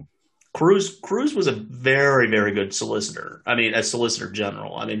anything. Cruz was a very, very good solicitor. I mean, as Solicitor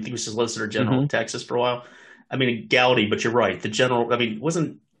General. I mean, he was Solicitor General of Texas for a while. I mean, Gowdy, but you're right. The general, I mean,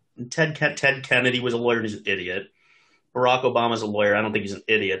 wasn't Ted Kennedy was a lawyer and he's an idiot. Barack Obama's a lawyer. I don't think he's an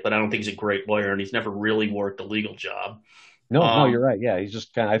idiot, but I don't think he's a great lawyer, and he's never really worked a legal job. No, you're right. Yeah, he's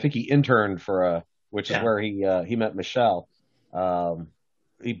just kind of. I think he interned for which is where he met Michelle.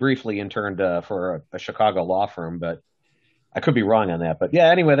 He briefly interned for a Chicago law firm, but I could be wrong on that. But yeah,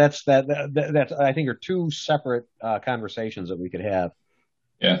 anyway, that's I think are two separate conversations that we could have.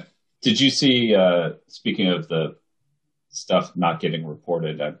 Yeah. Did you see? Speaking of the stuff not getting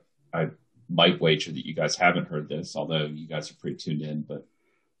reported, I might wager that you guys haven't heard this, although you guys are pretty tuned in. But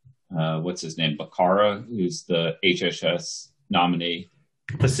what's his name? Becerra, who's the HHS nominee.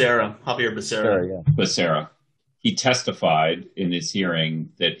 Javier Becerra. Yeah. Becerra. He testified in his hearing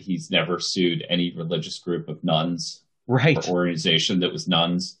that he's never sued any religious group of nuns, right, or organization that was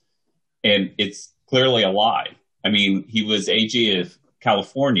nuns, and it's clearly a lie. I mean, he was AG of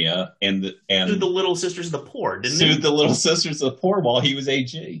California and sued the Little Sisters of the Poor, didn't he? Sued the Little Sisters of the Poor while he was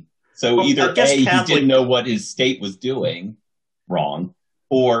AG. So well, either A, he didn't know what his state was doing wrong,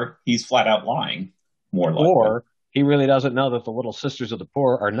 or he's flat out lying, more likely. Or he really doesn't know that the Little Sisters of the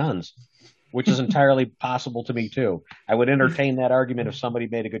Poor are nuns, which is entirely possible to me, too. I would entertain that argument if somebody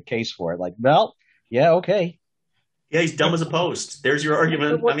made a good case for it. Like, well, yeah, okay. Yeah, he's dumb as a post. There's your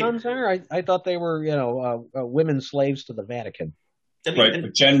argument. What nuns are? I thought they were, women slaves to the Vatican. Right,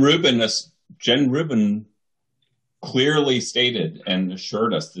 but Jen Rubin clearly stated and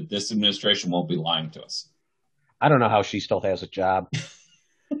assured us that this administration won't be lying to us. I don't know how she still has a job.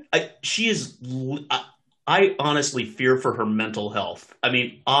 I honestly fear for her mental health. I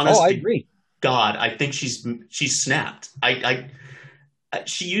mean, honestly, I agree. God, I think she's snapped.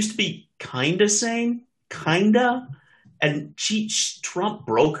 She used to be kind of sane, and Trump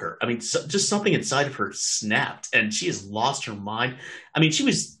broke her. I mean, just something inside of her snapped, and she has lost her mind. I mean, she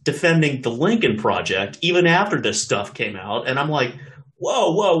was defending the Lincoln Project even after this stuff came out, and I'm like,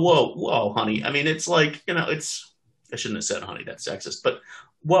 whoa, honey. I mean, it's like, I shouldn't have said honey, that's sexist, but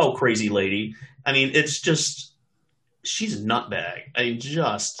whoa, crazy lady. I mean, it's just, she's a nutbag. I mean,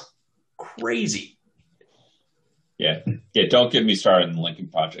 just crazy. Yeah, don't get me started on the Lincoln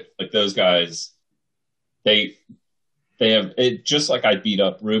Project. Like, those guys, they have it, just like I beat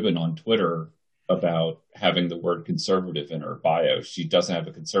up Rubin on Twitter about having the word conservative in her bio. She doesn't have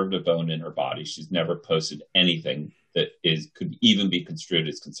a conservative bone in her body. She's never posted anything that could even be construed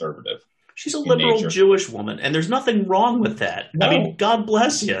as conservative. She's a liberal Jewish woman, and there's nothing wrong with that. No. I mean, God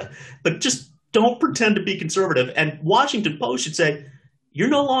bless you, but just don't pretend to be conservative. And Washington Post should say, you're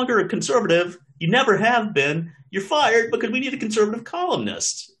no longer a conservative. You never have been. You're fired because we need a conservative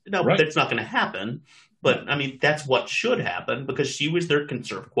columnist. Now, That's not going to happen. But, I mean, that's what should happen because she was their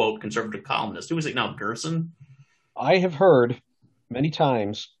quote, conservative columnist. Who was it now, Gerson? I have heard many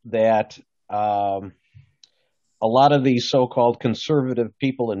times that a lot of these so-called conservative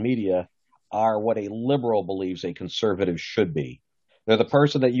people in media are what a liberal believes a conservative should be. They're the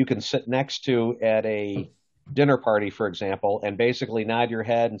person that you can sit next to at a dinner party, for example, and basically nod your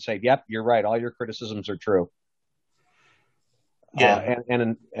head and say, yep, you're right. All your criticisms are true. Yeah.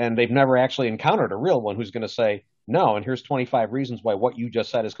 And they've never actually encountered a real one who's going to say, no, and here's 25 reasons why what you just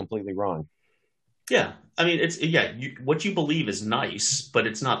said is completely wrong. Yeah. I mean, what you believe is nice, but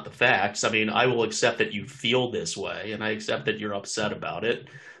it's not the facts. I mean, I will accept that you feel this way, and I accept that you're upset about it.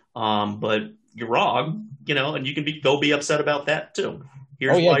 But you're wrong, and you can go be upset about that too.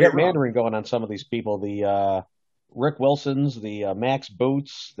 Here's why get you're Mandarin going on some of these people. The Rick Wilsons, the Max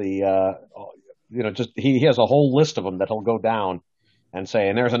Boots, the he has a whole list of them that he'll go down and say,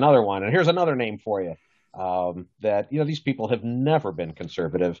 and there's another one, and here's another name for you. That these people have never been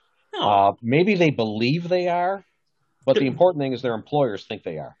conservative. No. Maybe they believe they are, but the important thing is their employers think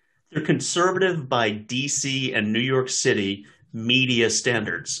they are. They're conservative by DC and New York City media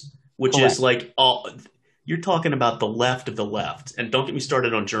standards, which Correct. is like you're talking about the left of the left. And don't get me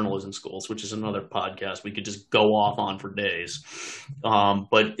started on journalism schools, which is another podcast we could just go off on for days.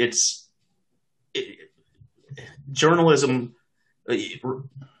 But journalism,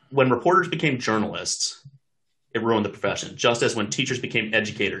 when reporters became journalists, it ruined the profession. Just as when teachers became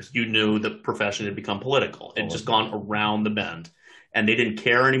educators, you knew the profession had become political. It had just gone around the bend. And they didn't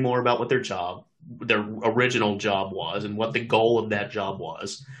care anymore about what their original job was and what the goal of that job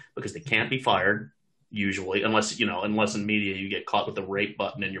was, because they can't be fired usually, unless in media you get caught with the rape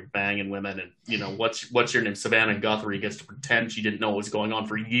button and you're banging women and, what's your name? Savannah Guthrie gets to pretend she didn't know what was going on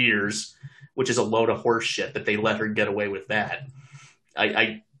for years, which is a load of horse shit that they let her get away with that.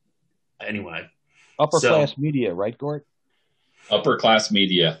 Anyway. Upper class media, right, Gort? Upper class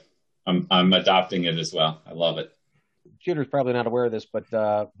media. I'm adopting it as well. I love it. Shooter's probably not aware of this, but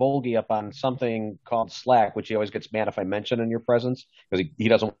Volgi up on something called Slack, which he always gets mad if I mention in your presence because he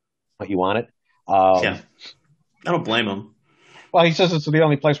doesn't want you on it. Yeah, I don't blame him. Well, he says it's the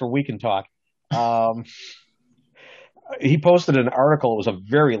only place where we can talk. He posted an article. It was a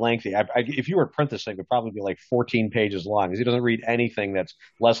very lengthy. If you were to print this thing, it would probably be like 14 pages long because he doesn't read anything that's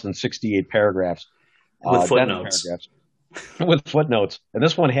less than 68 paragraphs. With footnotes. With footnotes. And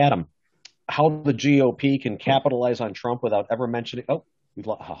this one had them. How the GOP can capitalize on Trump without ever mentioning. So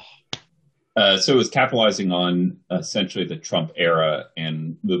it was capitalizing on essentially the Trump era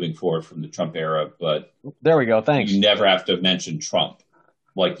and moving forward from the Trump era. But there we go. Thanks. You never have to mention Trump.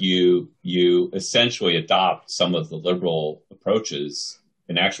 Like you essentially adopt some of the liberal approaches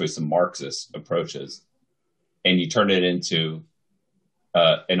and actually some Marxist approaches, and you turn it into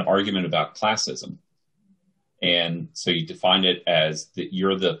an argument about classism. And so you define it as that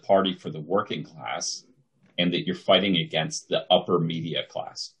you're the party for the working class and that you're fighting against the upper media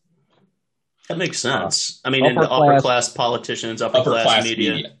class. That makes sense. I mean, upper class politicians, upper class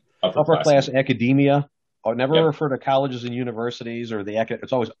media. Upper class academia. I never refer to colleges and universities or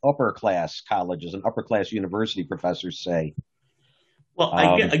it's always upper class colleges and upper class university professors say. Well,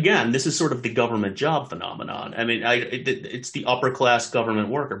 again, this is sort of the government job phenomenon. I mean, it's the upper class government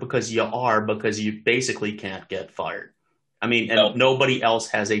worker because you basically can't get fired. I mean, and nobody else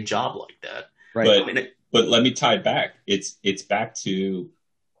has a job like that. Right. But let me tie it back. It's back to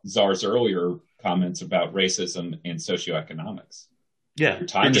Czar's earlier comments about racism and socioeconomics. Yeah. You're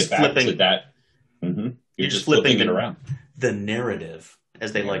tying it back to that. Mm-hmm. You're just flipping it around. The narrative,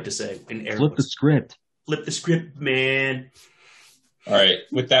 as they like to say. Flip the script. Flip the script, man. All right.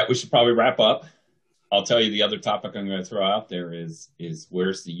 With that, we should probably wrap up. I'll tell you the other topic I'm going to throw out there is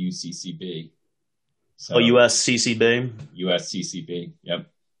where's the UCCB? So, USCCB? USCCB, yep.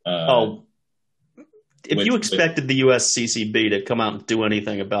 If you expected the USCCB to come out and do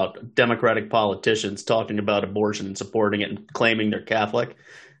anything about Democratic politicians talking about abortion and supporting it and claiming they're Catholic,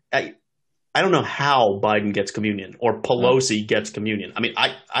 I don't know how Biden gets communion or Pelosi gets communion. I mean,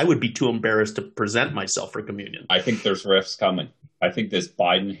 I would be too embarrassed to present myself for communion. I think there's rifts coming. I think this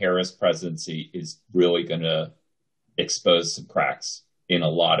Biden-Harris presidency is really going to expose some cracks in a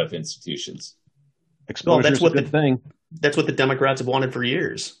lot of institutions. Exposure is a good thing. That's what the Democrats have wanted for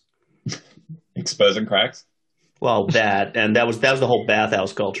years. Exposing cracks? Well, that was the whole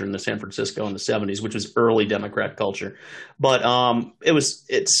bathhouse culture in San Francisco in the 70s, which was early Democrat culture. But they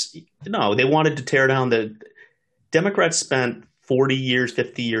wanted to tear down the Democrats spent 40 years,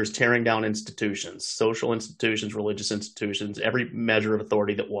 50 years tearing down institutions, social institutions, religious institutions, every measure of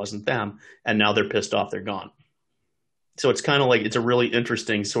authority that wasn't them. And now they're pissed off. They're gone. So it's kind of like it's a really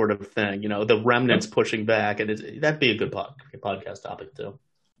interesting sort of thing, the remnants pushing back. And that'd be a good podcast topic, too.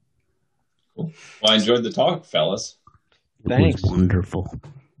 Cool. Well, I enjoyed the talk, fellas. Thanks. It was wonderful.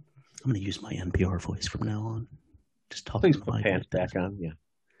 I'm going to use my NPR voice from now on. Just talking. Please put pants back on. Yeah.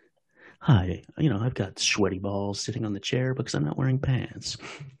 Hi. I've got sweaty balls sitting on the chair because I'm not wearing pants.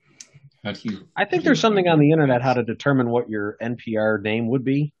 I think there's something on the internet how to determine what your NPR name would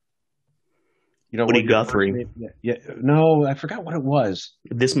be. Woody Guthrie. Yeah. No, I forgot what it was.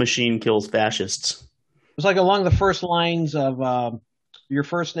 This machine kills fascists. It was like along the first lines of your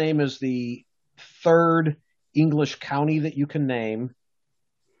first name is the third English county that you can name.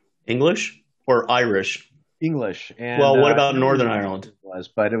 English or Irish? English. And, what about Northern Ireland?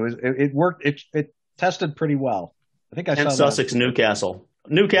 But it worked. It tested pretty well. I think I saw Sussex, Newcastle.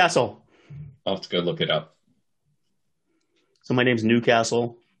 I'll have to go look it up. So my name's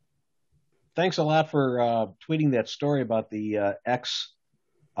Newcastle. Thanks a lot for tweeting that story about the ex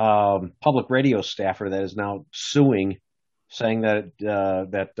public radio staffer that is now suing, saying that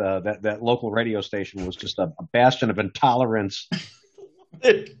that local radio station was just a bastion of intolerance.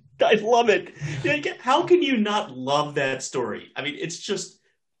 I love it. How can you not love that story? I mean, it's just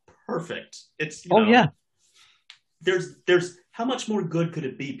perfect. It's yeah. There's how much more good could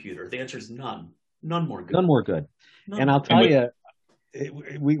it be, Peter? The answer is none. None more good. None more good. None. And I'll tell you,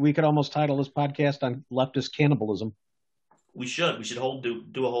 we could almost title this podcast on leftist cannibalism. We should do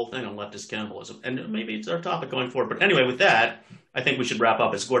a whole thing on leftist cannibalism, and maybe it's our topic going forward. But anyway, with that, I think we should wrap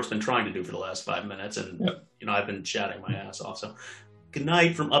up as Gort's been trying to do for the last 5 minutes, and I've been chatting my ass off. So, good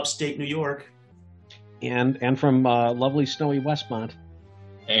night from upstate New York, and from lovely snowy Westmont,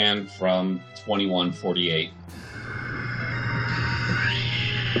 and from 2148.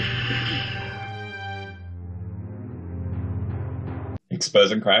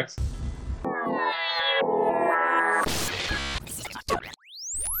 Exposing cracks.